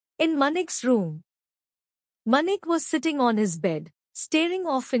In Manik's room, Manik was sitting on his bed, staring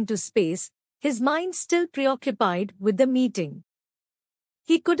off into space, his mind still preoccupied with the meeting.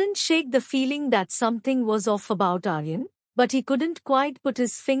 He couldn't shake the feeling that something was off about Aryan, but he couldn't quite put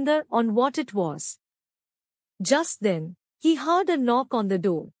his finger on what it was. Just then, he heard a knock on the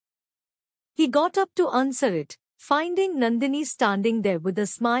door. He got up to answer it, finding Nandini standing there with a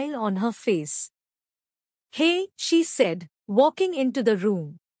smile on her face. "Hey," she said, walking into the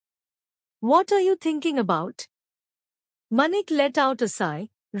room. "What are you thinking about?" Manik let out a sigh,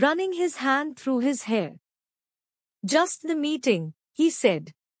 running his hand through his hair. "Just the meeting," he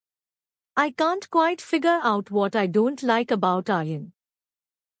said. "I can't quite figure out what I don't like about Aryan."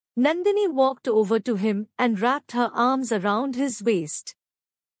 Nandini walked over to him and wrapped her arms around his waist.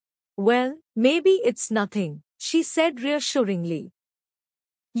 "Well, maybe it's nothing," she said reassuringly.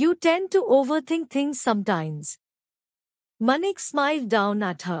 "You tend to overthink things sometimes." Manik smiled down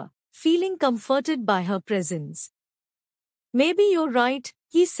at her, feeling comforted by her presence. "Maybe you're right,"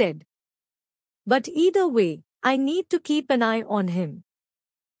 he said. "But either way, I need to keep an eye on him."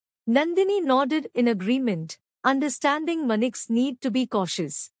 Nandini nodded in agreement, understanding Manik's need to be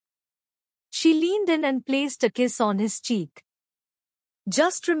cautious. She leaned in and placed a kiss on his cheek.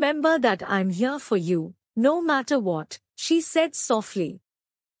 "Just remember that I'm here for you, no matter what," she said softly.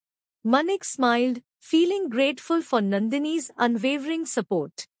 Manik smiled, feeling grateful for Nandini's unwavering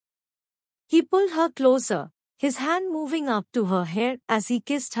support. He pulled her closer, his hand moving up to her hair as he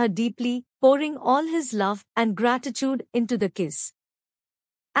kissed her deeply, pouring all his love and gratitude into the kiss.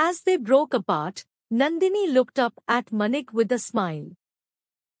 As they broke apart, Nandini looked up at Manik with a smile.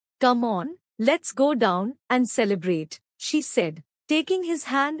 "Come on, let's go down and celebrate," she said, taking his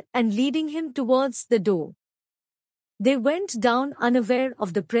hand and leading him towards the door. They went down unaware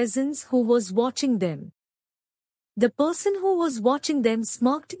of the presence who was watching them. The person who was watching them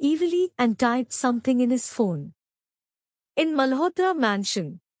smirked evilly and typed something in his phone. In Malhotra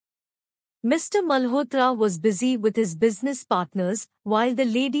mansion, Mr. Malhotra was busy with his business partners while the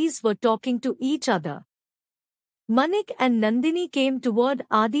ladies were talking to each other. Manik and Nandini came toward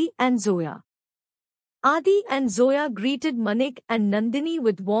Adi and Zoya. Adi and Zoya greeted Manik and Nandini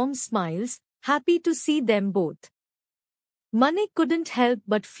with warm smiles, happy to see them both. Manik couldn't help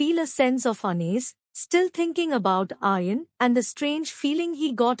but feel a sense of unease, still thinking about Aryan and the strange feeling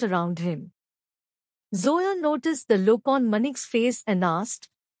he got around him. Zoya noticed the look on Manik's face and asked,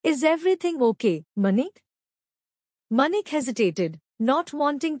 "Is everything okay, Manik?" Manik hesitated, not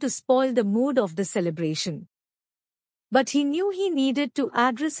wanting to spoil the mood of the celebration. But he knew he needed to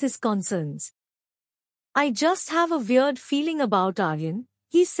address his concerns. "I just have a weird feeling about Aryan,"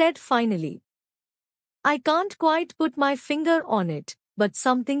 he said finally. "I can't quite put my finger on it, but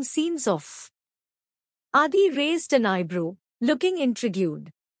something seems off." Adi raised an eyebrow, looking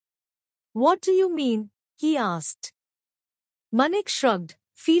intrigued. "What do you mean?" he asked. Manik shrugged,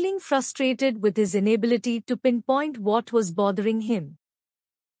 feeling frustrated with his inability to pinpoint what was bothering him.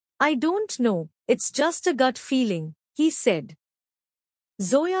 "I don't know, it's just a gut feeling," he said.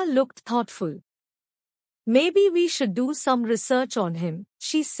 Zoya looked thoughtful. "Maybe we should do some research on him,"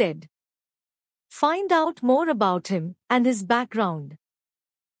 she said. "Find out more about him and his background."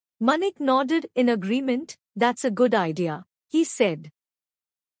 Manik nodded in agreement. "That's a good idea," he said.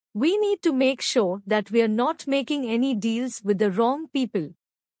 "We need to make sure that we are not making any deals with the wrong people."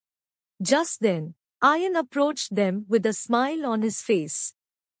 Just then, Aryan approached them with a smile on his face.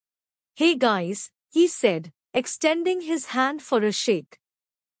 "Hey guys," he said, extending his hand for a shake.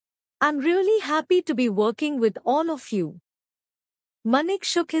 "I'm really happy to be working with all of you." Manik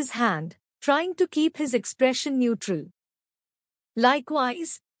shook his hand, trying to keep his expression neutral.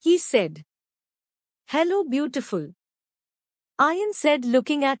 "Likewise," he said. "Hello, beautiful," Aryan said,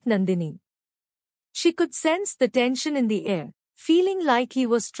 looking at Nandini. She could sense the tension in the air, feeling like he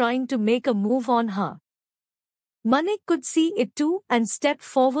was trying to make a move on her. Manik could see it too and stepped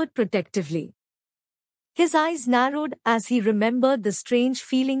forward protectively. His eyes narrowed as he remembered the strange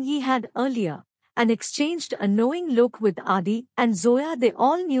feeling he had earlier, and exchanged a knowing look with Adi and Zoya. They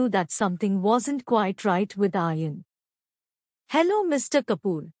all knew that something wasn't quite right with Aryan. "Hello, Mr.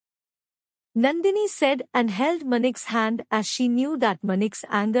 Kapoor," Nandini said and held Manik's hand as she knew that Manik's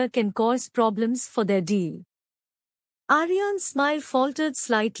anger can cause problems for their deal. Aryan's smile faltered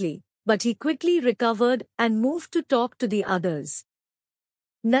slightly, but he quickly recovered and moved to talk to the others.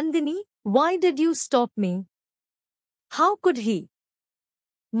 "Nandini, why did you stop me?" "How could he?"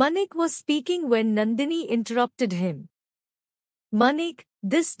 Manik was speaking when Nandini interrupted him. "Manik,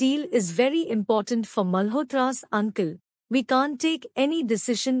 this deal is very important for Malhotra's uncle. We can't take any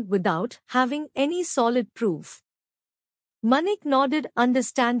decision without having any solid proof." Manik nodded,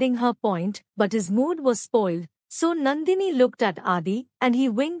 understanding her point, but his mood was spoiled, so Nandini looked at Adi and he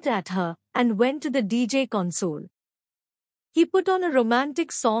winked at her and went to the DJ console. He put on a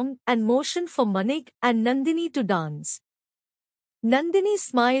romantic song and motioned for Manik and Nandini to dance. Nandini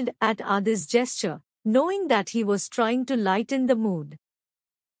smiled at Adi's gesture, knowing that he was trying to lighten the mood.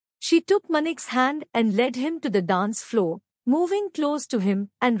 She took Manik's hand and led him to the dance floor, moving close to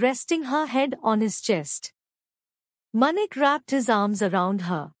him and resting her head on his chest. Manik wrapped his arms around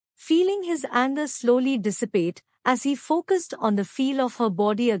her, feeling his anger slowly dissipate as he focused on the feel of her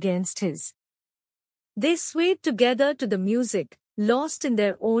body against his. They swayed together to the music, lost in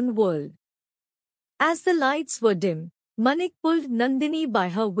their own world. As the lights were dim, Manik pulled Nandini by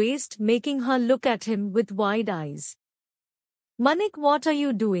her waist, making her look at him with wide eyes. "Manik, what are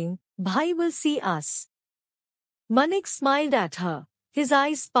you doing? Bhai will see us." Manik smiled at her, his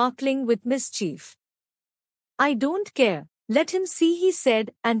eyes sparkling with mischief. "I don't care, let him see," he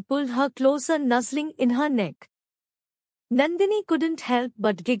said and pulled her closer, nuzzling in her neck. Nandini couldn't help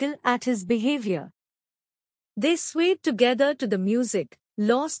but giggle at his behavior. They swayed together to the music,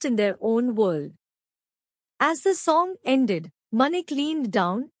 lost in their own world. As the song ended, Manik leaned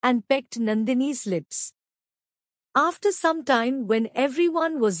down and pecked Nandini's lips. After some time, when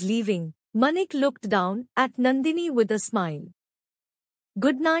everyone was leaving, Manik looked down at Nandini with a smile.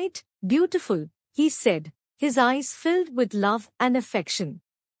 "Good night, beautiful," he said, his eyes filled with love and affection.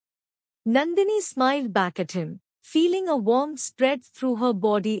 Nandini smiled back at him, feeling a warmth spread through her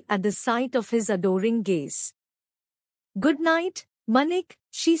body at the sight of his adoring gaze. "Good night, Manik,"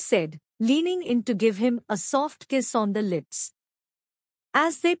 she said, leaning in to give him a soft kiss on the lips.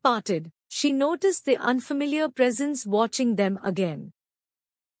 As they parted, she noticed the unfamiliar presence watching them again.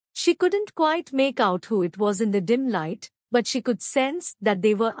 She couldn't quite make out who it was in the dim light, but she could sense that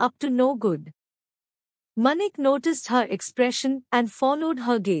they were up to no good. Manik noticed her expression and followed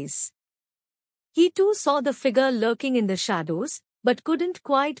her gaze. He too saw the figure lurking in the shadows, but couldn't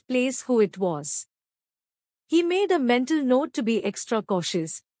quite place who it was. He made a mental note to be extra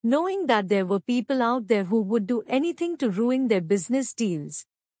cautious, knowing that there were people out there who would do anything to ruin their business deals.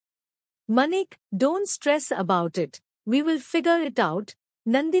 "Manik, don't stress about it, we will figure it out,"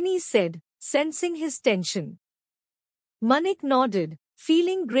 Nandini said, sensing his tension. Manik nodded,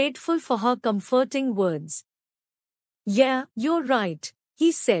 feeling grateful for her comforting words. "Yeah, you're right,"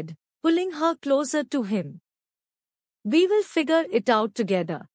 he said, pulling her closer to him. "We will figure it out together."